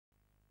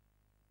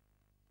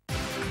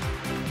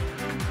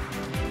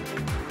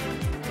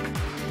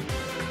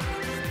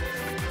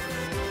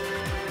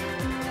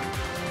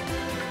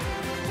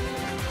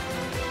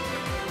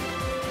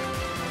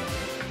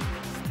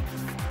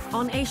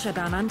On Asia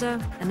Downunder,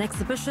 an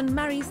exhibition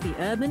marries the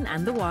urban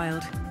and the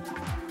wild,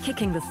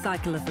 kicking the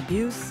cycle of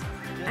abuse,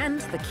 and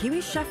the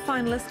Kiwi chef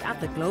finalist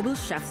at the Global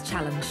Chefs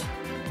Challenge.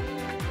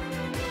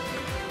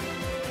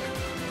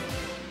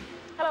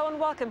 Hello and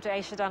welcome to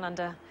Asia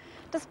Downunder.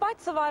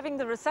 Despite surviving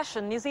the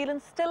recession, New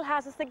Zealand still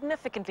has a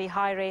significantly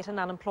high rate in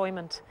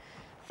unemployment.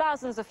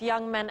 Thousands of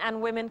young men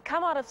and women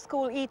come out of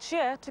school each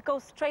year to go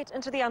straight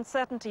into the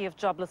uncertainty of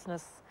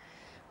joblessness.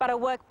 But a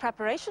work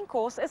preparation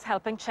course is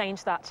helping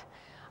change that.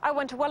 I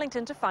went to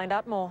Wellington to find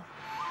out more.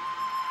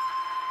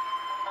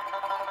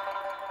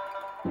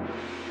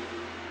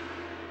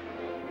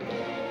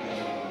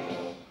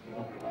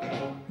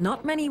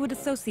 Not many would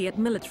associate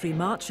military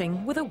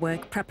marching with a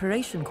work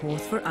preparation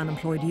course for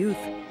unemployed youth.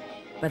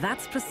 But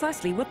that's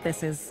precisely what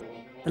this is.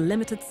 The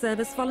limited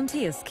service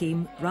volunteer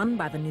scheme run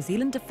by the New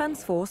Zealand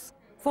Defence Force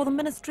for the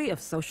Ministry of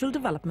Social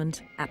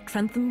Development at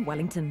Trentham,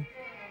 Wellington.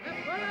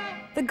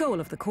 The goal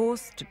of the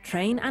course, to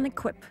train and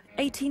equip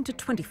 18 to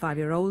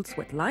 25-year-olds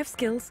with life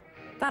skills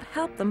that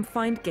help them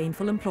find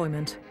gainful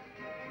employment.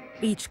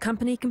 Each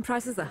company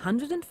comprises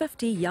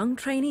 150 young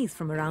trainees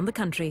from around the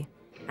country.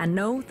 And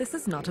no, this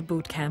is not a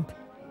boot camp.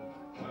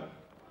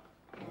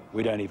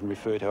 We don't even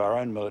refer to our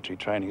own military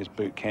training as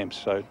boot camps,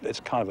 so it's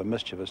kind of a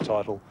mischievous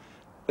title.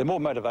 They're more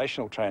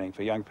motivational training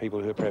for young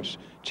people who are perhaps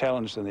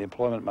challenged in the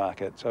employment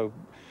market. So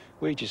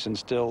we just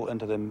instill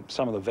into them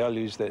some of the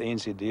values that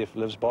NZDF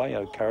lives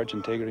by, courage,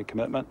 integrity,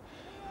 commitment,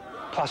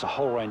 plus a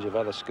whole range of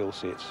other skill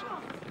sets.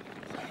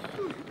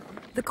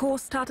 The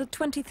course started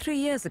 23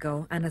 years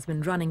ago and has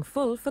been running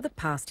full for the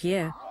past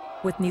year,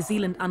 with New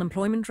Zealand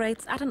unemployment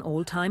rates at an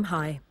all-time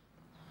high.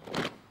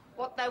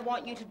 What they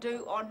want you to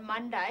do on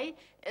Monday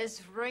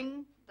is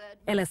ring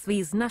the...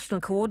 LSV's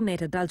national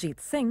coordinator Daljit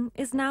Singh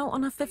is now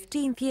on her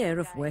 15th year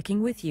of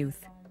working with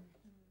youth.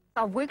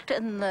 I worked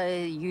in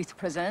the youth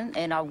prison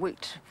and I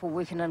worked for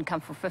working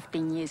income for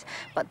 15 years,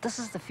 but this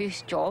is the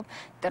first job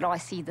that I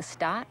see the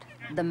start,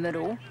 the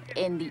middle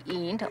and the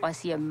end. I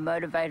see a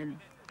motivated,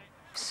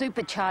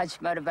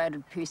 supercharged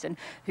motivated person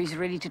who's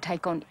ready to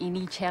take on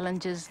any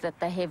challenges that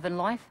they have in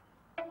life.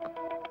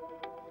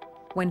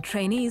 When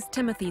trainees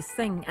Timothy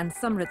Singh and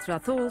Samrit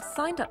Rathol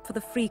signed up for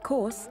the free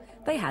course,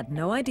 they had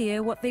no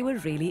idea what they were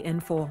really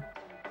in for.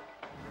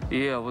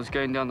 Yeah, I was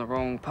going down the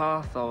wrong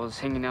path. I was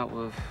hanging out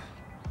with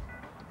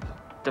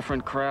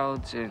different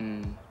crowds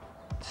and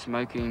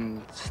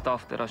smoking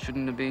stuff that I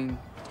shouldn't have been.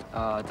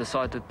 I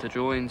decided to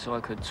join so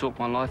I could sort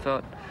my life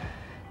out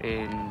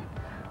and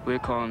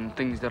work on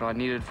things that I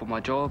needed for my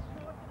job,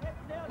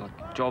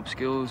 like job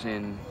skills,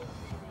 and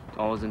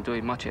I wasn't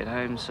doing much at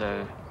home,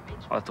 so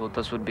I thought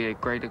this would be a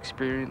great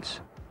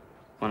experience.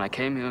 When I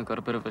came here, I got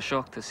a bit of a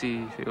shock to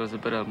see there was a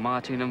bit of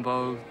marching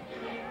involved,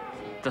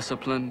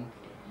 discipline,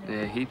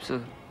 a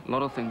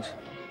lot of things.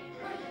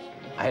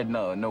 I had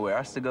nowhere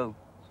else to go.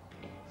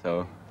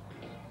 So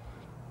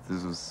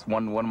this was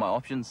one of my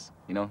options,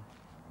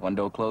 One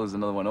door closed,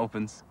 another one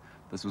opens.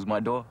 This was my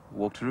door,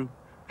 walked through.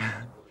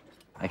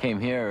 I came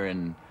here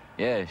and,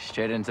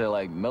 straight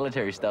into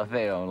military stuff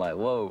there. I'm like,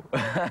 whoa.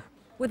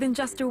 Within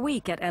just a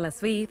week at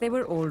LSV, they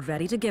were all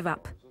ready to give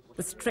up.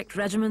 The strict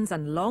regimens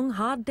and long,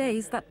 hard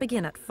days that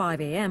begin at 5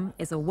 a.m.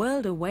 is a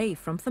world away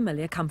from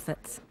familiar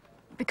comforts.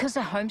 Because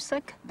they're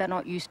homesick, they're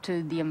not used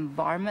to the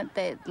environment,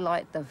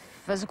 like the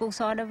physical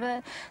side of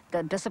it,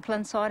 the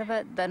discipline side of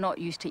it, they're not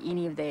used to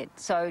any of that.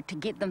 So to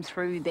get them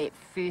through that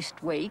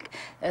first week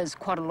is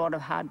quite a lot of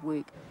hard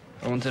work.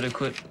 I wanted to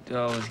quit.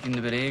 I was getting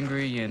a bit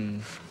angry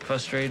and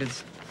frustrated,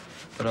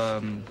 but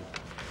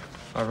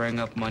I rang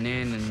up my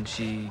nan and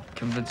she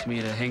convinced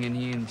me to hang in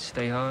here and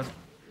stay hard.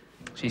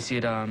 She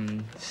said,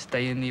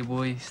 stay in there,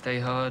 boy, stay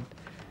hard,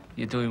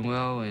 you're doing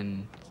well,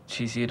 and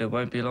she said it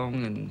won't be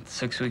long and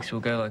 6 weeks will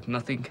go like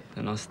nothing.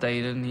 And I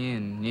stayed in here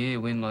and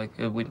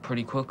it went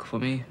pretty quick for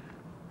me.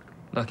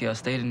 Lucky I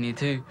stayed in here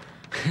too.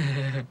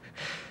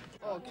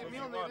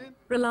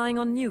 Relying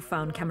on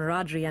newfound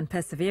camaraderie and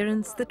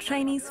perseverance, the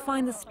trainees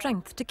find the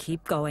strength to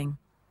keep going.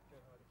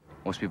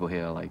 Most people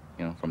here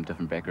are from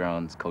different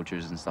backgrounds,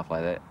 cultures and stuff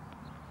like that.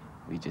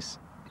 We just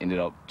ended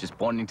up just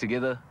bonding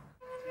together.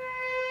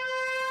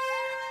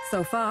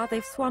 So far,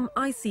 they've swum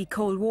icy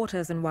cold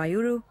waters in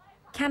Waihuru,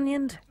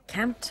 canyoned,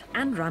 camped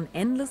and run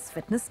endless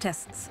fitness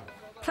tests.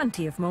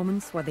 Plenty of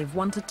moments where they've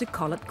wanted to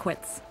call it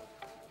quits.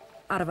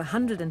 Out of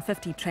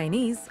 150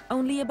 trainees,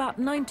 only about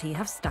 90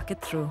 have stuck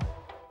it through.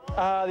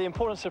 The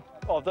importance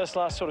of this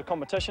last sort of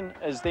competition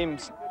is the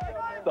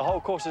whole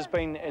course has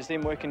been as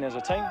them working as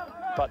a team,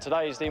 but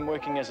today is them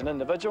working as an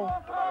individual.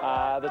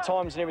 The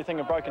times and everything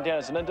are broken down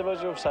as an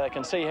individual, so they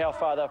can see how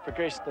far they've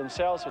progressed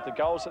themselves with the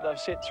goals that they've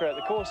set throughout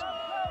the course,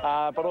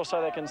 but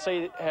also they can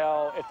see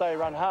how, if they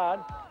run hard,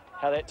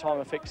 how that time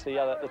affects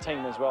the team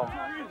as well.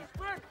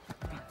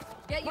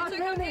 Yeah, you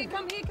two,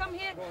 come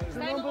here.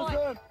 Stay in the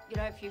line.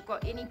 If you've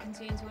got any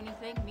concerns or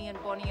anything, me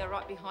and Bonnie are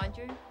right behind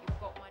you. You've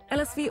got my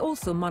LSV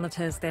also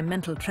monitors their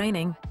mental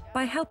training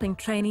by helping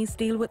trainees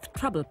deal with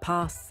troubled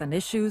pasts and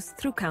issues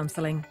through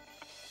counselling.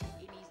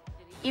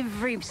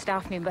 Every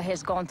staff member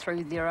has gone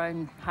through their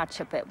own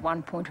hardship at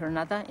one point or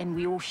another, and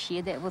we all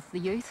share that with the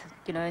youth,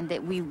 you know, and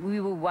that we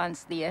were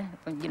once there,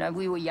 you know,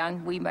 we were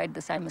young, we made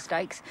the same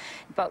mistakes,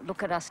 but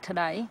look at us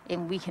today,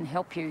 and we can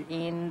help you,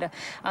 and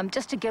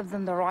just to give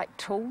them the right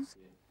tools.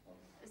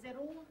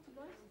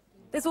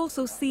 There's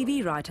also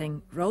CV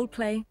writing, role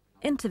play,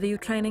 interview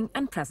training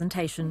and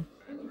presentation,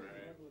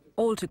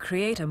 all to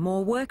create a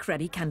more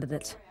work-ready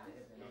candidate.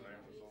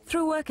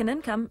 Through Work and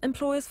Income,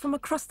 employers from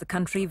across the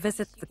country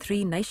visit the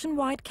 3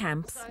 nationwide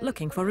camps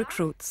looking for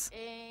recruits.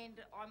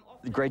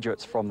 The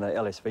graduates from the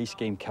LSV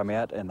scheme come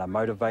out and they're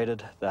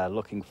motivated, they're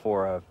looking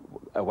for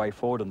a way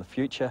forward in the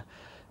future,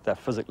 they're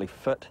physically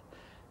fit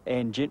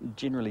and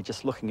generally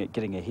just looking at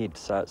getting ahead.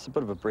 So it's a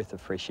bit of a breath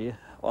of fresh air.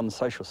 On the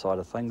social side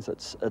of things,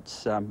 it's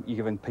you're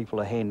giving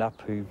people a hand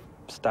up who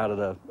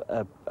started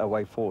a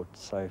way forward.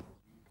 So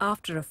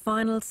after a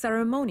final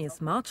ceremonious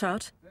march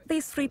out,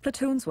 these 3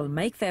 platoons will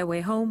make their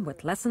way home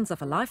with lessons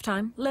of a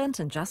lifetime learnt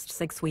in just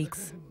 6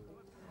 weeks.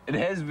 It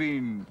has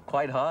been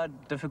quite hard,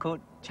 difficult,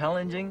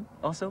 challenging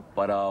also,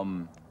 but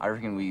I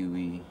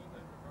reckon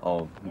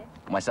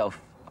myself,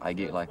 I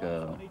get like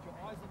a,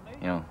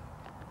 you know,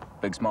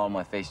 big smile on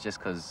my face just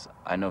because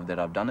I know that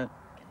I've done it.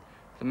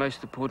 The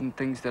most important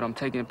things that I'm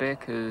taking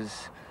back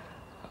is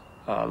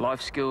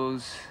life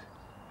skills,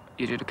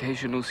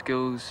 educational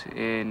skills,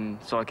 and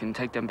so I can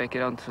take them back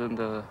out into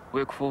the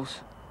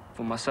workforce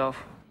for myself.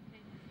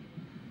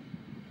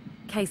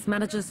 Case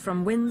managers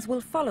from WINZ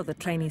will follow the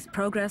trainees'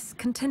 progress,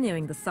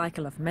 continuing the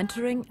cycle of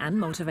mentoring and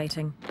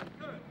motivating.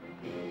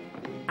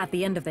 At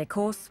the end of their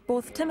course,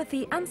 both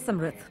Timothy and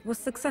Simrith were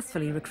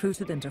successfully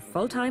recruited into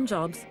full-time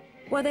jobs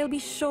where they'll be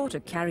sure to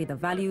carry the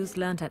values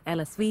learnt at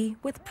LSV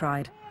with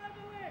pride.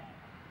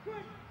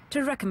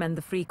 To recommend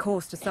the free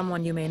course to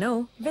someone you may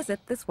know, visit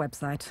this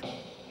website.